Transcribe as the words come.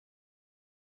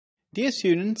Dear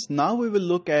students, now we will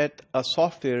look at a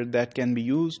software that can be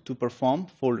used to perform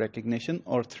fold recognition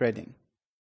or threading.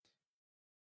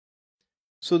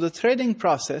 So the threading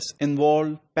process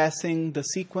involved passing the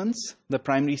sequence, the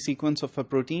primary sequence of a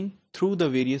protein, through the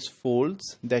various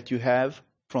folds that you have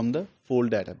from the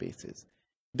fold databases,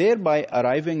 thereby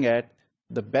arriving at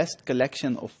the best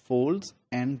collection of folds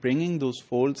and bringing those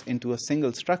folds into a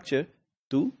single structure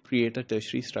to create a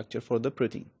tertiary structure for the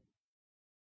protein.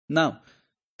 Now,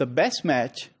 the best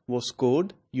match was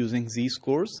scored using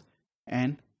z-scores,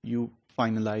 and you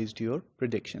finalized your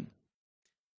prediction.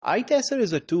 iTasser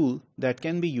is a tool that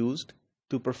can be used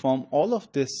to perform all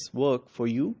of this work for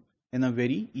you in a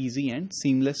very easy and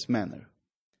seamless manner.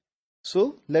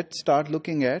 So let's start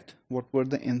looking at what were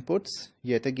the inputs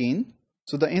yet again.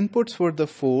 So the inputs were the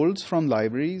folds from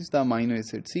libraries, the amino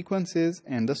acid sequences,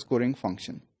 and the scoring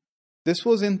function. This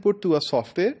was input to a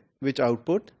software which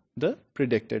output the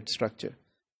predicted structure.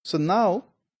 So now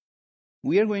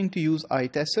we are going to use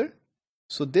iTasser.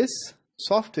 So this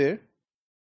software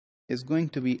is going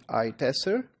to be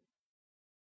iTasser.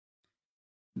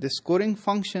 The scoring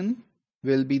function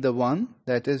will be the one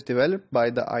that is developed by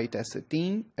the iTasser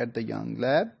team at the Young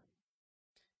Lab.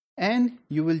 And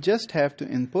you will just have to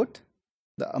input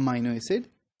the amino acid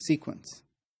sequence.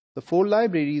 The fold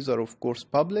libraries are of course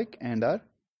public and are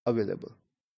available.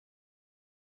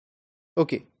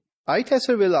 Okay,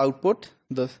 iTasser will output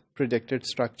the predicted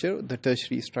structure, the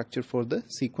tertiary structure for the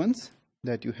sequence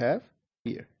that you have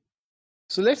here.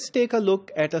 So let's take a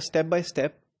look at a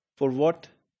step-by-step for what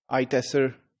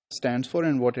iTasser stands for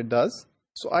and what it does.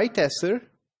 So iTasser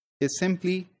is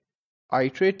simply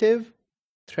Iterative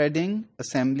Threading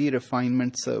Assembly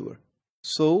Refinement Server.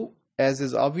 So as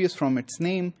is obvious from its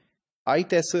name,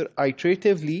 iTasser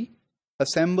iteratively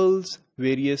assembles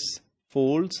various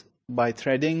folds by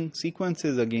threading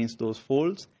sequences against those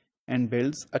folds and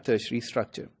builds a tertiary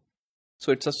structure.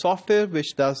 So it's a software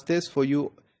which does this for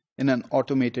you in an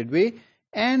automated way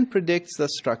and predicts the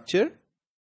structure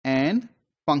and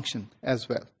function as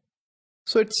well.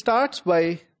 So it starts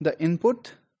by the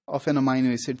input of an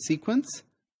amino acid sequence.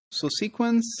 So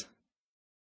sequence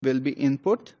will be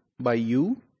input by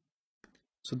you.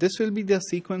 So this will be the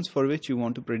sequence for which you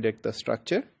want to predict the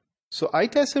structure. So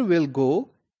iTasser will go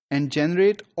and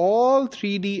generate all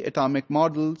 3D atomic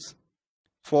models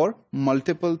for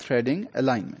multiple threading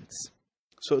alignments.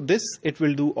 So this it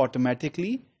will do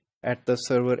automatically at the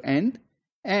server end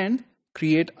and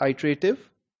create iterative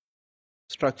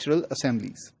structural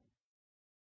assemblies.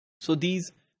 So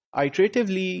these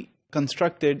iteratively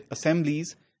constructed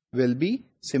assemblies will be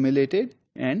simulated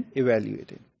and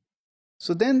evaluated.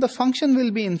 So then the function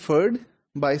will be inferred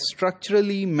by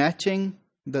structurally matching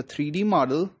the 3D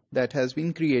model that has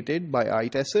been created by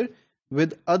iTasser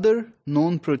with other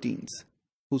known proteins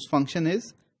whose function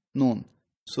is known.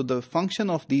 So the function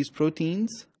of these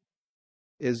proteins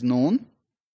is known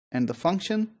and the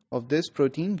function of this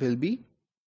protein will be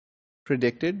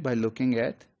predicted by looking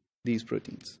at these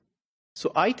proteins. So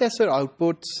iTasser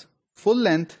outputs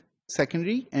full-length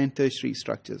secondary and tertiary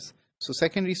structures. So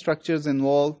secondary structures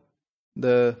involve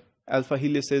the alpha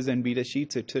helices and beta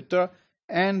sheets, etc.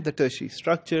 And the tertiary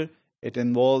structure, it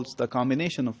involves the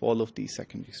combination of all of these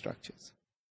secondary structures.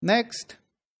 Next,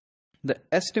 the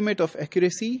estimate of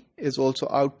accuracy is also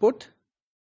output,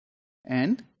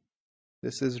 and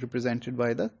this is represented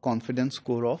by the confidence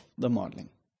score of the modeling.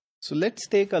 So let's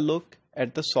take a look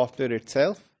at the software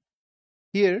itself.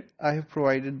 Here I have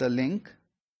provided the link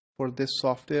for this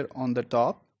software on the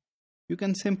top. You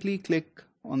can simply click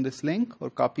on this link or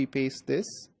copy paste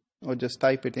this or just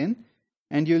type it in,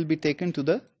 and you will be taken to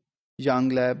the Young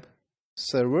Lab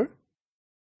server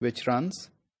which runs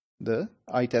the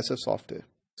iTasser software.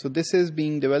 So this is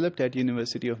being developed at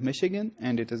University of Michigan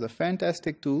and it is a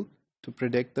fantastic tool to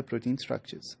predict the protein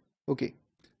structures. Okay,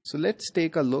 so let's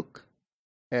take a look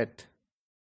at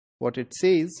what it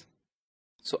says.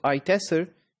 So iTasser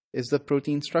is the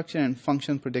protein structure and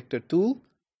function predictor tool.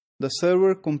 The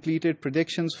server completed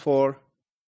predictions for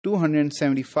over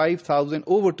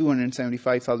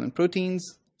 275,000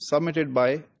 proteins submitted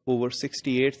by over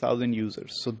 68,000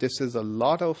 users. So this is a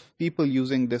lot of people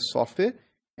using this software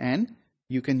and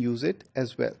you can use it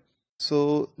as well.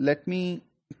 So let me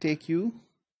take you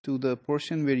to the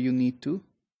portion where you need to.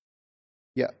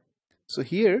 So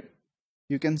here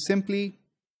you can simply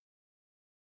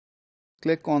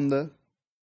click on the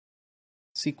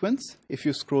sequence if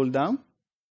you scroll down.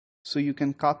 So you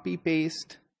can copy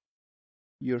paste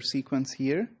your sequence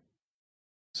here.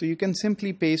 So you can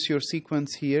simply paste your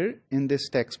sequence here in this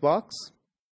text box,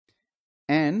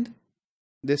 and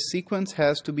this sequence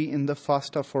has to be in the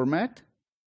FASTA format,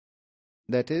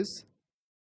 that is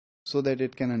so that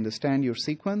it can understand your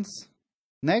sequence.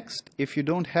 Next, if you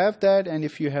don't have that and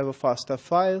if you have a FASTA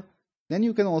file, then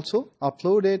you can also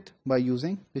upload it by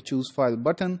using the Choose File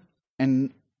button.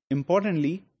 And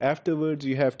importantly, afterwards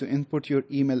you have to input your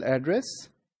email address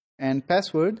and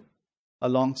password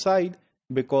alongside,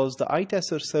 because the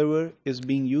iTasser server is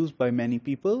being used by many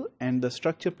people and the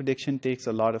structure prediction takes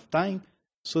a lot of time.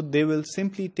 So they will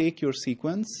simply take your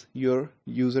sequence, your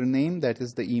username, that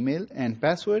is the email and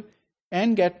password,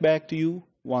 and get back to you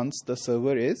once the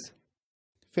server is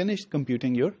finished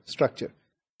computing your structure.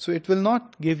 So it will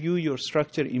not give you your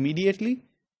structure immediately.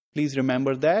 Please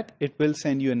remember that. It will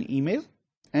send you an email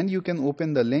and you can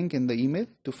open the link in the email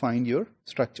to find your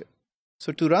structure.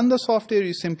 So to run the software,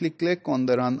 you simply click on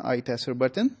the Run iTasser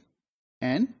button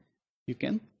and you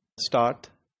can start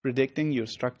predicting your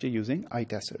structure using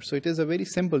iTasser. So it is a very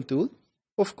simple tool.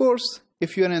 Of course,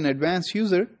 if you are an advanced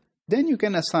user, then you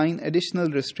can assign additional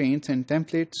restraints and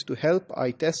templates to help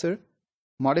iTasser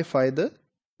modify the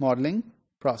modeling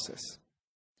process.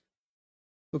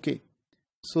 Okay,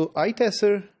 so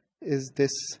iTasser is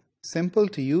this simple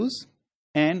to use,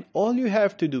 and all you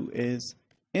have to do is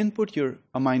input your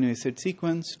amino acid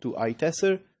sequence to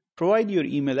iTasser, provide your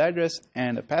email address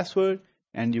and a password,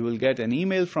 and you will get an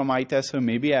email from iTasser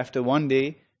maybe after 1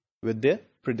 day with the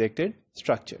predicted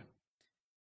structure.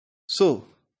 So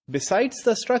besides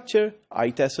the structure,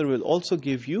 iTasser will also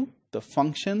give you the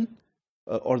function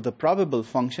or the probable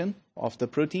function of the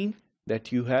protein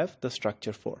that you have the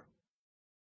structure for.